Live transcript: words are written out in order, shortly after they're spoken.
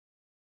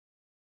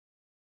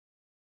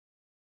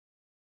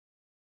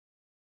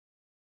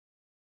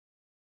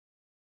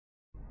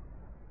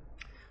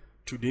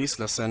Today's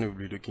lesson we'll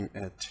be looking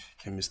at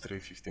Chemistry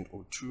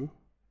 1502.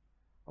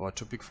 Our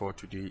topic for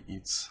today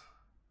is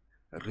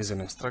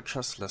Resonance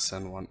Structures,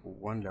 Lesson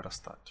 101. Let us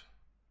start.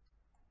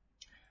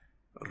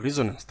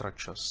 Resonance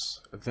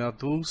structures. There are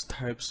those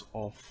types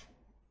of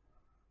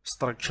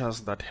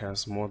structures that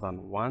has more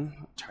than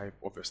one type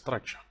of a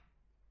structure.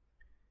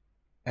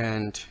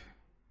 And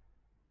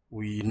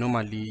we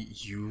normally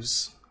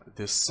use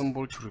this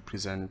symbol to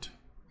represent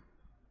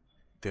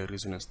the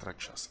resonance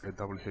structures, a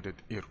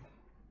double-headed arrow.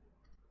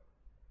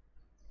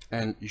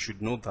 And you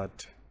should know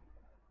that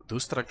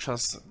those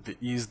structures, there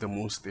is the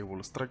most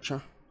stable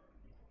structure.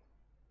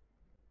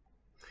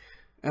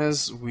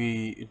 As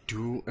we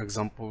do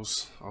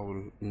examples, I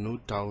will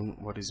note down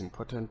what is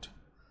important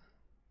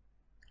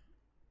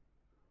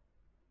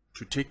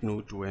to take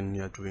note when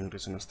you are doing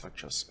resonance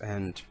structures.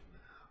 And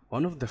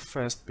one of the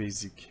first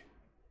basic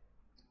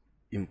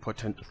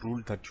important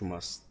rule that you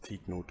must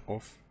take note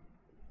of,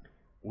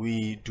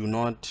 we do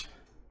not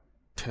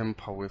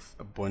tamper with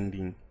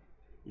bonding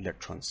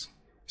electrons,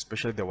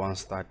 especially the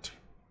ones that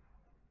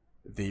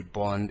they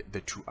bond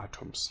the two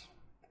atoms.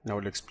 Now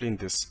I'll explain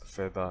this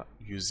further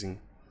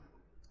using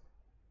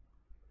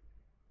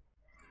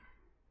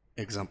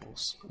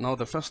examples. Now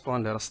the first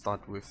one, let us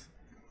start with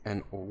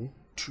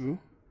NO2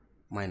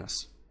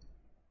 minus.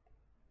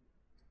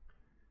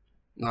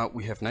 Now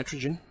we have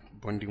nitrogen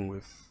bonding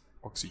with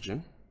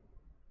oxygen.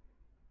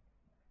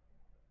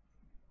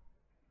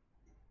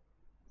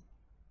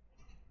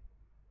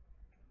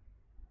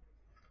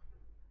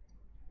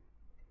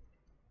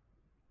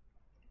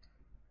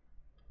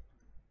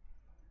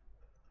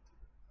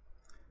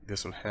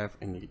 This will have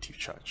a negative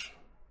charge.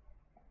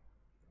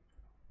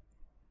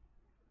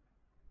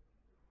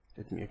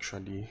 Let me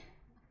actually,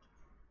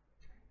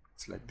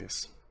 it's like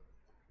this.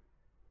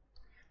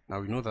 Now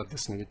we know that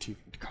this negative,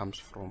 it comes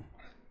from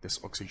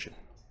this oxygen.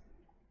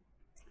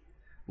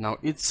 Now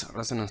its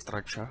resonance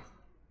structure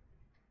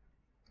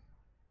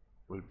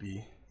will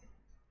be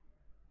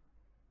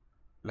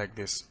like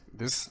this.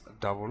 This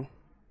double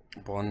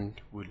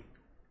bond will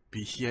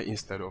be here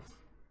instead of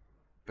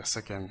the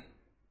second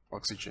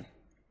oxygen.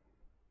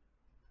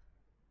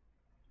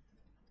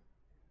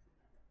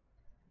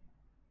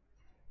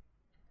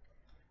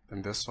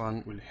 And this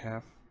one will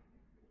have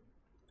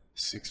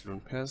 6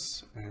 lone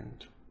pairs,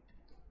 and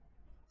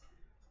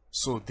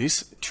so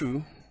these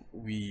two,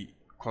 we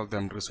call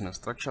them resonance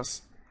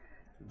structures.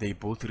 They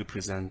both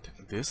represent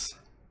this,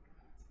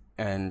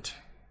 and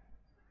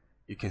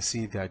you can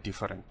see they are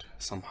different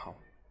somehow.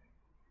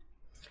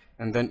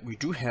 And then we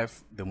do have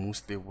the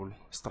most stable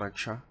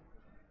structure,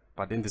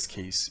 but in this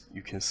case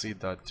you can see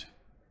that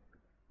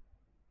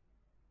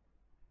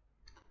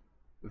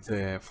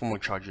the formal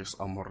charges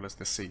are more or less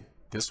the same.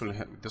 This one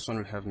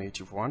will have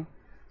 -1,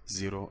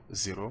 0,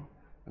 0,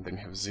 and then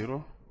you have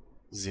 0,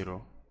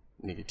 0,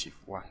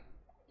 -1.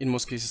 In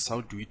most cases,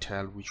 how do we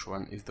tell which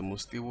one is the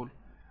most stable?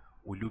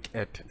 We look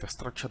at the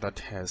structure that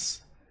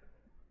has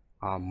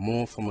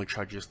more formal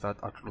charges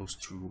that are close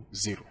to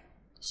 0.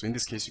 So in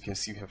this case, you can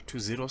see we have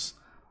 2 zeros,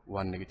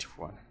 1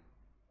 -1.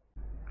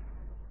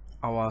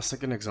 Our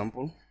second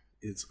example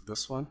is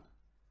this one.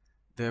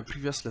 The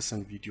previous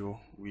lesson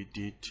video, we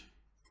did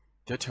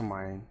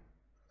determine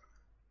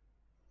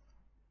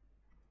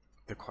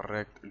the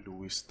correct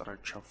Lewis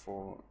structure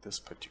for this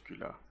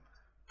particular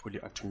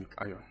polyatomic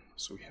ion.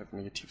 So we have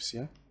negatives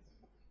here,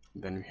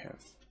 then we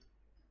have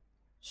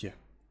here.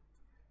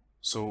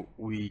 So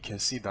we can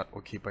see that,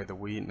 okay, by the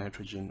way,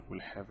 nitrogen will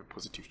have a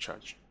positive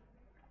charge.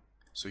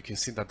 So you can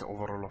see that the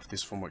overall of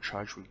this formal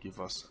charge will give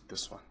us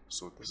this one.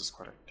 So this is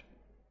correct.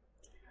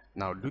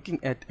 Now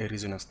looking at a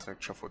resonance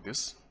structure for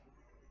this,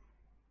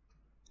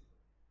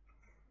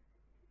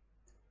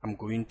 I'm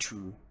going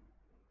to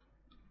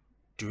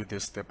do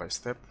this step by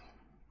step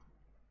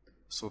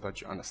so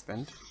that you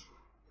understand.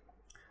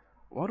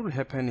 What will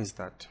happen is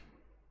that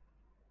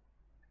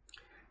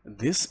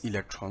these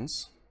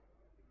electrons,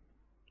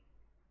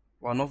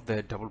 one of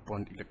the double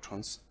bond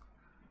electrons,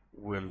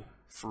 will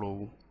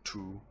flow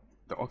to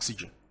the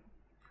oxygen,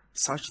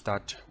 such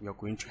that we are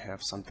going to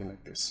have something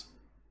like this.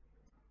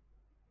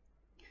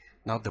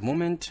 Now the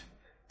moment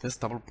this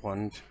double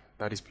bond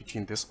that is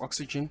between this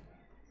oxygen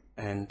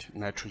and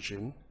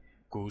nitrogen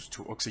goes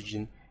to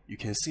oxygen, you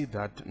can see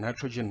that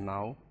nitrogen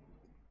now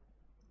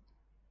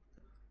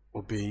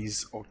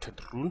obeys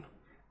octet rule,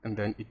 and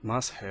then it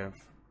must have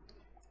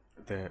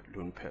the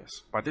lone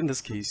pairs. But in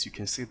this case, you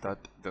can see that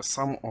the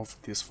sum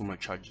of these formal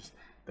charges,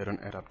 they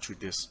don't add up to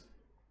this.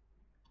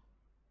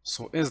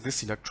 So as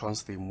these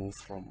electrons, they move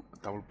from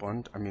double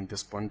bond,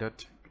 this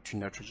bonded between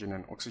nitrogen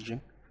and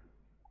oxygen,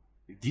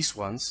 these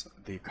ones,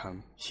 they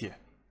come here,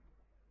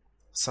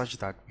 such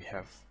that we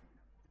have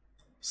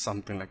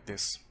something like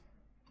this.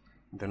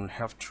 Then we'll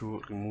have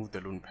to remove the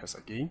lone pairs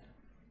again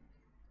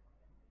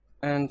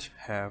and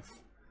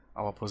have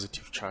our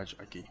positive charge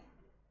again.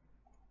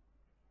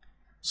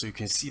 So you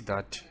can see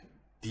that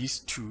these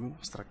two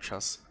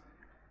structures,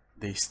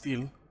 they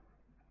still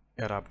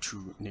add up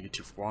to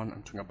 -1.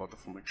 I'm talking about the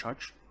formal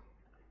charge.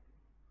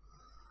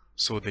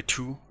 So the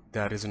two, they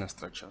are resonance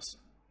structures.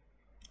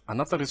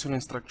 Another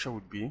resonance structure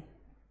would be,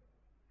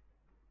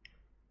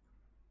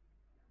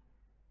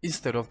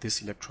 instead of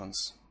these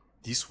electrons,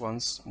 these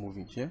ones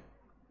moving here,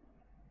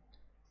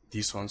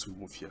 these ones will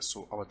move here,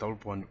 so our double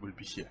bond will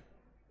be here.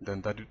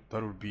 Then that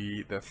will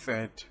be the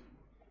third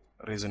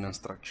resonance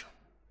structure.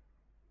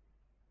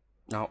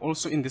 Now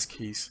also in this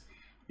case,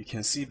 you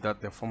can see that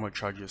the formal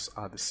charges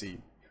are the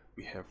same.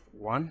 We have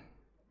 1,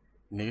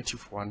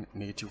 -1,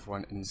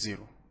 -1, and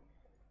 0.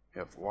 We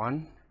have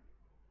 1,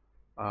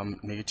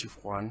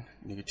 -1,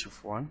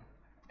 -1,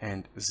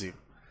 and 0.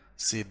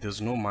 See,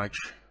 there's no much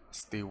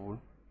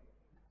stable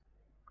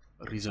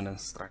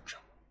resonance structure.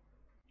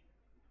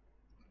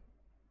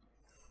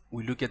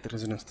 We look at the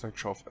resonance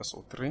structure of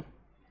SO3.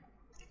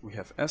 We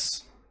have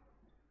S,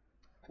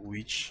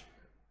 which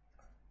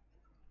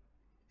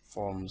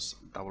forms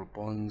double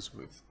bonds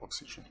with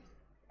oxygen.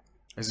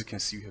 As you can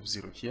see, we have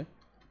 0 here.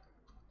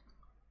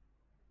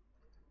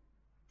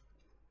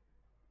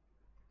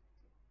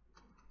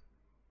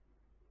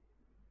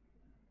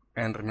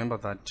 And remember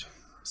that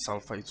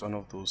sulfur is one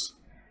of those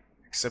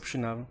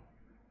exceptional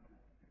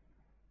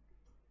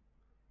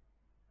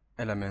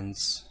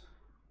elements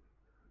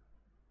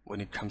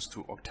when it comes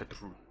to octet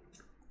rule.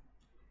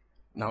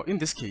 Now in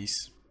this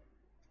case,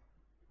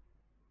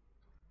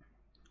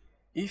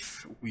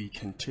 if we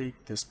can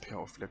take this pair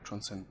of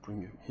electrons and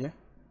bring them here,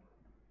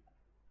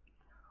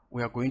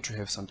 we are going to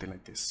have something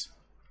like this.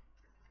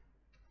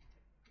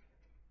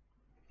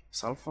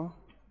 Sulfur,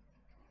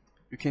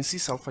 you can see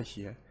sulfur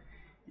here,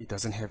 it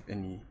doesn't have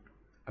any,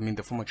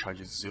 the formal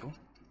charge is 0.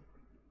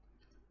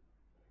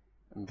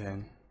 And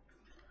then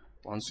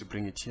once we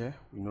bring it here,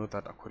 we know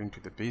that according to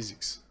the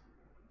basics,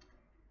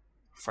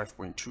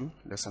 5.2,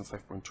 less than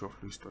 5.2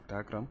 of Lewis dot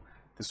diagram,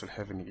 this will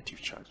have a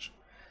negative charge.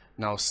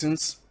 Now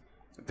since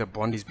the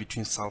bond is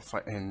between sulfur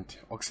and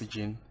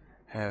oxygen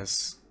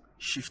has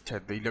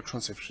shifted, the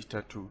electrons have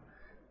shifted to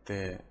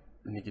the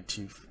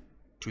negative,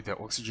 to the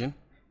oxygen,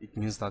 it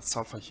means that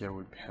sulfur here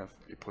will have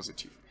a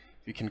positive.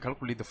 If you can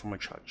calculate the formal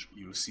charge,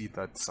 you will see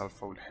that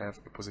sulfur will have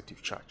a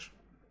positive charge.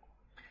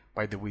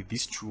 By the way,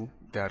 these two,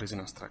 they are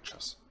resonance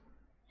structures.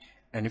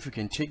 And if you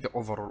can take the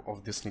overall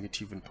of this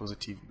negative and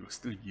positive, it will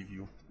still give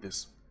you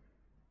this.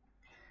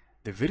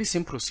 The very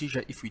same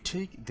procedure, if we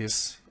take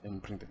this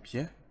and bring them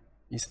here,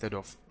 instead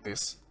of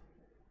this,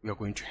 we are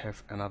going to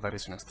have another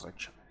resonance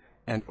structure.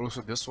 And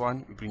also this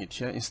one, we bring it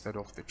here instead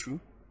of the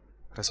two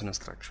resonance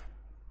structure.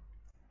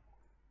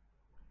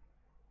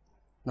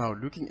 Now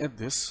looking at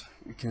this,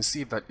 you can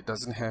see that it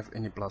doesn't have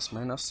any plus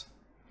minus.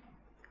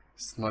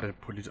 It's not a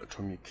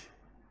polyatomic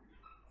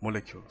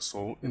molecule.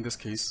 So in this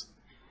case,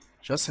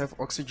 just have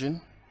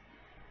oxygen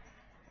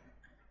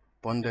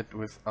bonded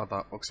with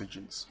other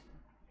oxygens.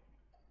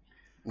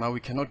 Now we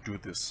cannot do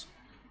this.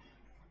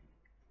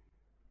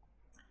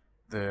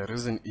 The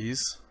reason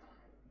is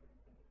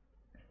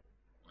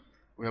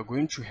we are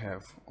going to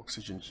have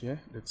oxygen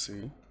here, let's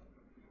say,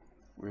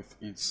 with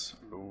its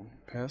lone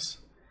pairs.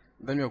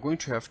 Then we are going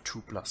to have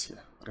 2 plus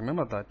here.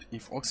 Remember that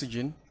if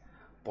oxygen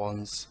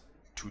bonds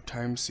 2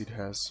 times, it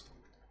has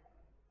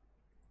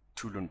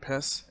 2 lone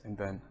pairs, and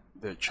then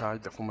the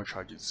charge, the formal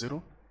charge is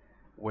 0.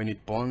 When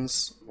it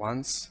bonds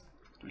once,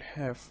 it will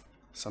have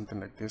something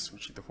like this,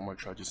 which the formal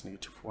charge is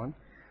 -1.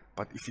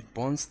 But if it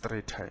bonds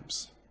 3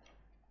 times,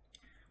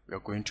 we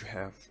are going to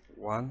have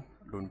 1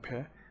 lone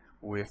pair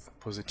with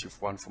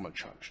 +1 formal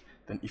charge.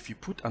 Then if you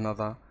put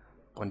another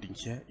bonding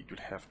here, it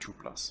will have 2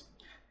 plus.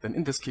 Then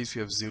in this case,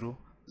 we have 0,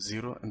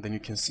 0, and then you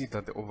can see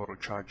that the overall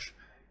charge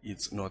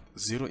is not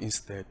 0,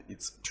 instead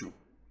it's 2.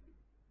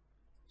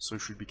 So you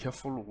should be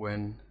careful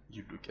when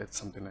you look at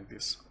something like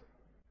this.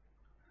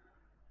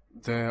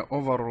 The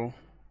overall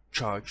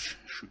charge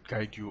should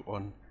guide you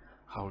on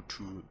how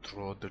to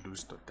draw the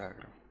Lewis dot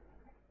diagram.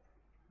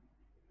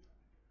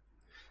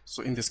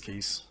 So in this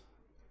case,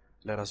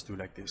 let us do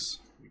like this.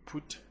 We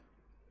put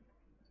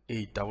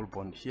a double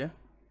bond here,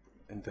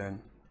 and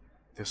then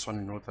this one,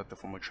 we know that the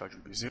formal charge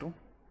will be 0.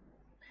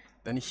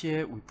 Then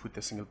here we put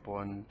the single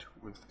bond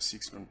with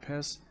 6 lone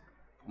pairs,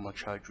 formal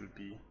charge will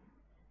be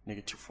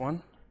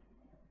 -1.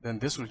 Then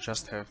this will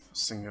just have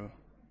single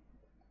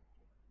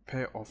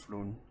pair of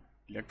lone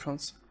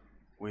electrons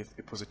with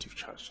a positive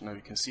charge. Now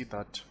you can see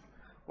that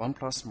 1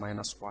 plus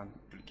 -1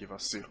 will give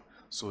us 0.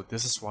 So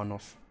this is one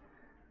of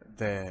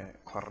the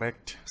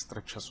correct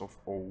structures of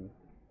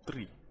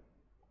O3.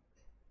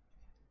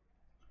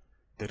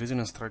 The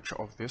resonance structure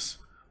of this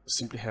will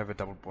simply have a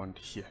double bond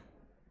here.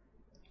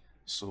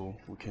 So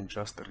we can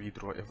just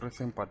redraw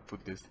everything but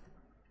put this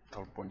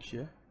double bond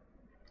here.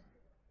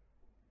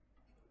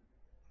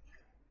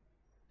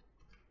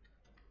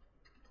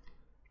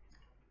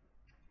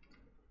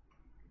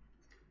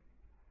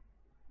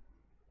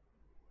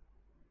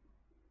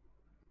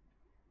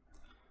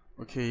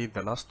 Okay,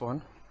 the last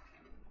one,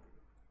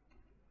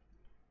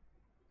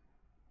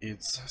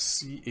 it's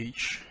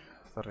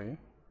CH3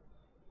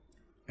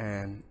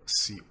 and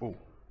CO.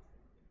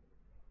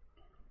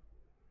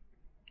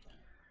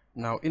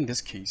 Now in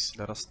this case,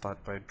 let us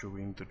start by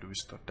drawing the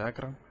Lewis dot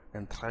diagram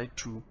and try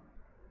to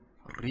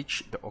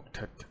reach the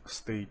octet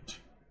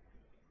state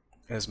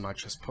as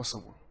much as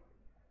possible.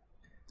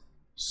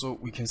 So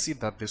we can see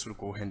that this will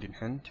go hand in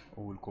hand,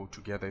 or will go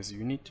together as a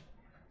unit.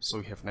 So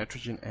we have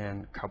nitrogen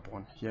and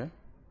carbon here.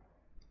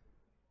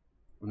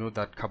 We know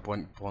that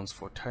carbon bonds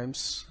 4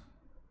 times,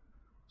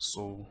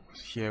 so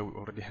here we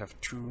already have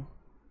 2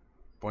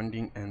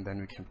 bonding, and then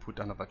we can put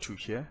another 2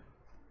 here.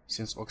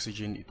 Since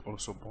oxygen, it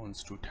also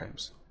bonds 2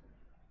 times.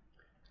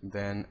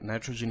 Then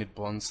nitrogen, it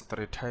bonds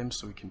 3 times,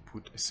 so we can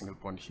put a single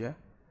bond here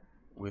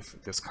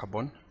with this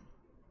carbon.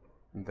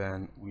 And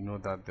then we know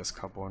that this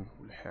carbon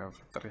will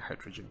have 3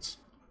 hydrogens.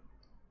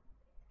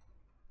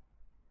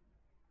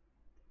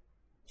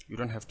 You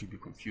don't have to be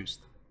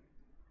confused.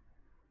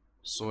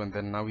 So, and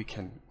then now we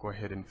can go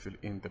ahead and fill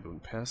in the lone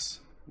pairs.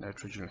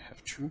 Nitrogen will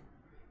have 2,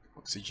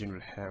 oxygen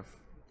will have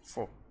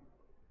 4.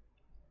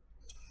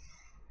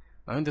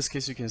 Now in this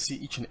case, you can see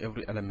each and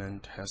every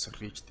element has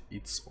reached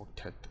its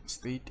octet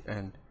state,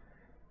 and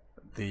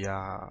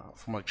their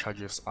formal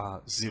charges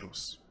are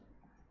zeros.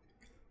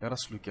 Let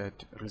us look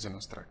at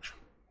resonance structure.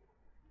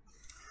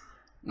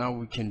 Now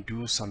we can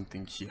do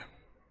something here.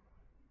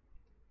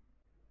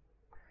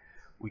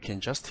 We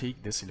can just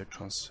take these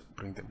electrons,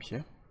 bring them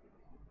here,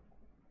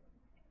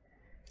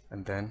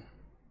 and then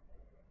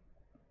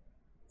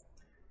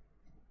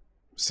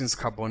since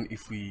carbon,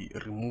 if we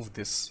remove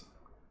this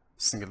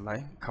single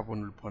line,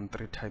 carbon will bond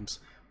 3 times.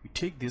 We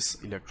take these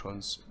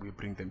electrons, we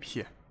bring them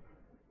here.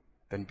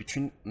 Then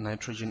between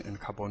nitrogen and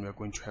carbon, we are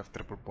going to have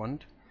triple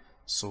bond,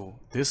 so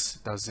this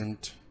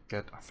doesn't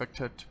get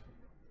affected.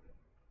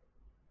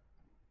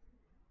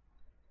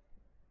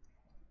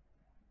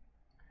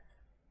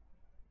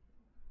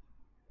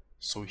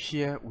 So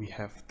here we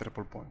have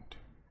triple bond,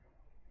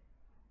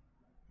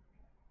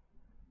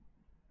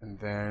 and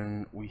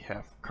then we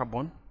have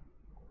carbon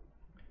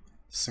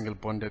single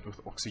bonded with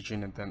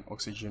oxygen, and then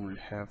oxygen will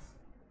have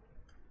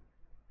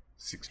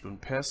 6 lone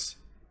pairs.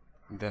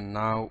 And then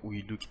now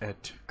we look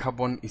at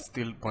carbon is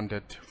still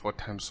bonded 4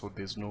 times, so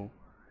there's no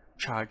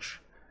charge.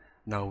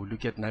 Now we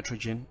look at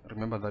nitrogen.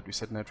 Remember that we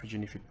said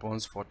nitrogen, if it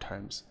bonds 4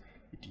 times,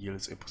 it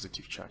yields a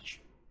positive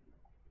charge.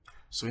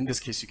 So in this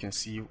case, you can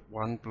see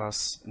 1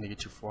 plus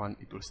 -1,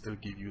 it will still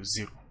give you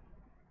 0.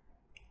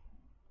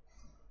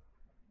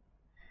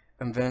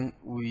 And then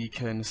we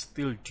can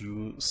still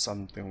do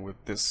something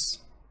with this.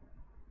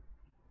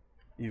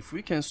 If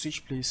we can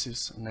switch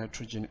places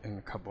nitrogen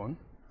and carbon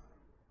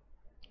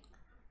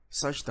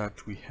such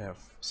that we have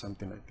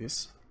something like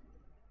this.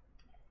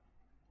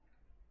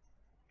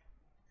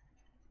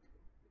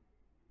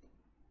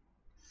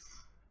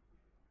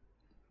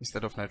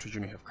 Instead of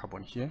nitrogen, we have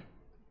carbon here,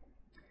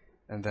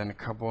 and then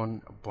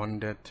carbon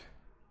bonded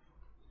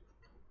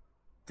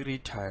 3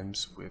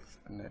 times with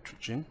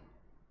nitrogen,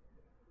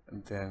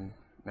 and then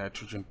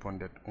nitrogen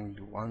bonded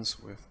only once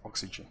with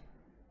oxygen.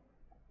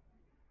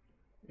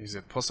 Is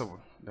it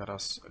possible? Let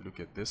us look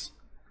at this.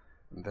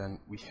 And then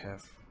we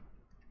have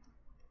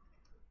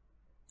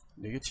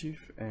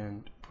negative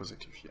and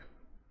positive here.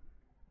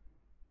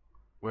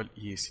 Well,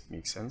 yes, it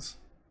makes sense.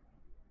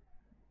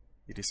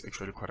 It is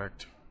actually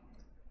correct.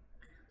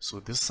 So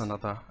this is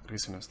another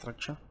resonance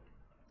structure.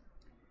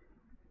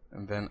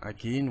 And then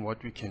again,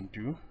 what we can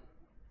do,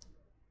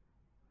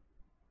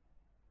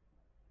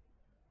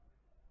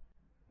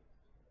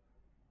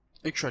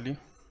 actually,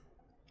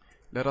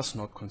 let us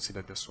not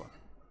consider this one.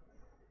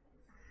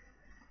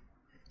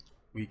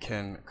 We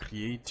can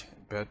create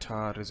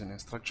better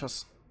resonance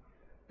structures.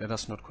 Let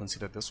us not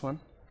consider this one.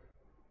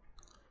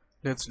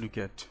 Let's look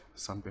at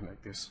something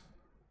like this.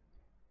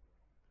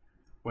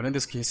 Well, in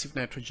this case, if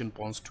nitrogen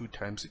bonds 2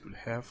 times, it will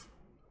have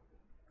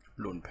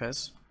lone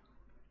pairs.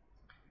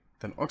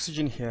 Then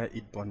oxygen here,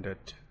 it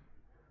bonded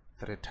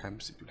 3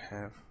 times, it will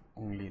have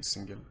only a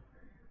single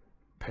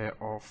pair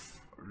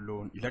of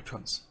lone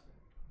electrons.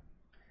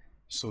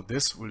 So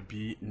this will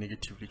be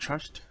negatively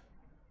charged,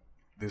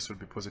 this will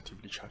be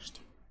positively charged.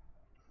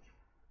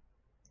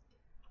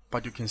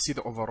 But you can see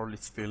the overall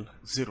is still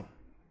 0.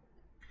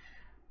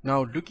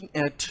 Now looking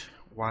at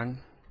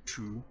 1,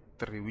 2,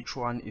 3, which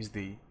one is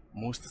the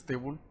most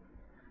stable?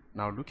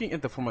 Now looking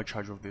at the formal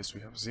charge of this,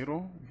 we have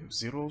 0, we have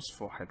zeros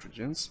for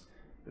hydrogens,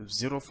 we have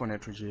 0 for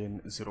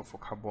nitrogen, 0 for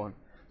carbon,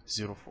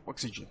 0 for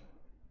oxygen.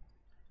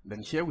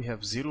 Then here we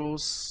have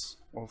zeros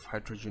of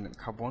hydrogen and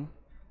carbon,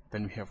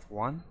 then we have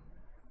 1,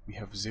 we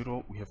have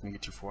 0, we have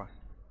 -1.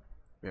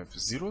 We have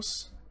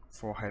zeros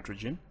for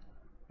hydrogen,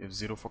 we have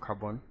 0 for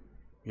carbon,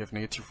 we have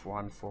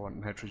 -1 for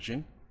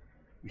nitrogen,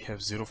 we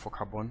have 0 for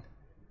carbon,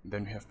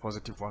 then we have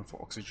 +1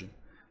 for oxygen.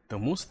 The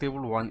most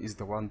stable one is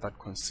the one that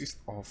consists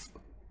of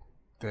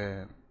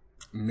the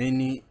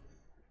many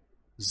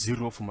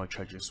 0 formal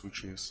charges,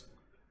 which is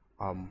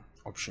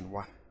option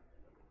 1.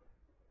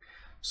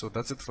 So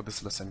that's it for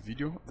this lesson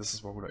video. This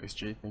is Babula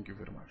SJ. Thank you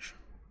very much.